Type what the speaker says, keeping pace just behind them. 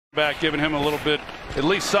Back giving him a little bit, at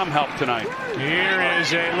least some help tonight. Here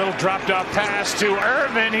is a little dropped-off pass to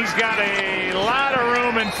Irvin. He's got a lot of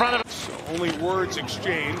room in front of him. So only words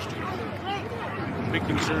exchanged. Big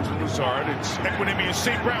concerns with Lazard. It's Equinemius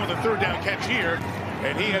St. Brown with a third down catch here,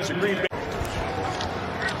 and he has a Green Bay.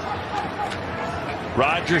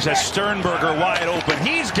 Rodgers has Sternberger wide open.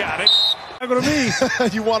 He's got it. Not going to me.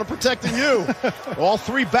 You want to protecting you. All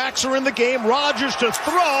three backs are in the game. Rodgers to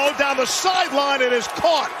throw down the sideline. It is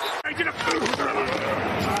caught.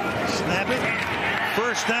 Snap it.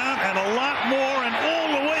 First down and a lot more, and all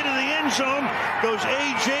the way to the end zone goes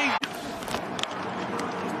A.J.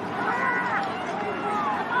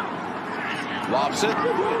 Lobs it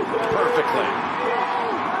perfectly.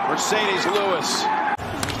 Mercedes Lewis.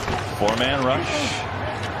 Four-man rush.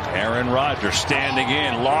 Aaron Rodgers standing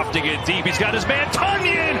in, lofting it deep. He's got his man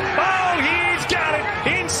Tunyon. Oh, he's got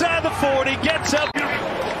it inside the 40. Gets up.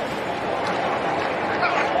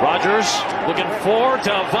 Rodgers looking for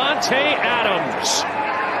Davante Adams.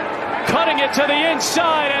 Cutting it to the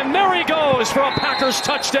inside, and there he goes for a Packers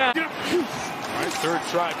touchdown. All right, third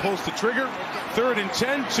try, pulls the trigger. 3rd and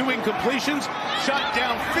 10, 2 incompletions. Shot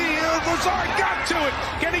downfield. Lazard got to it.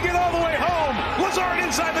 Getting it all the way home. Lazard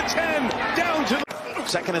inside the 10. Down to the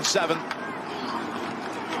 2nd and 7.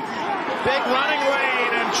 Big running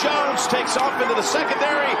lane, and Jones takes off into the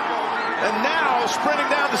secondary, and now sprinting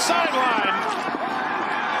down the sideline.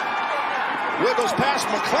 Wiggles past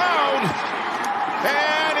McLeod,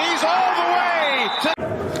 and he's all the way to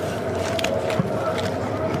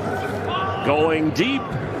Going deep.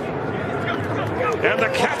 And the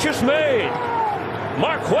catch is made.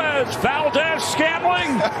 Marquez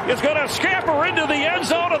valdes-scantling is going to scamper into the end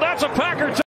zone, and that's a Packer touchdown.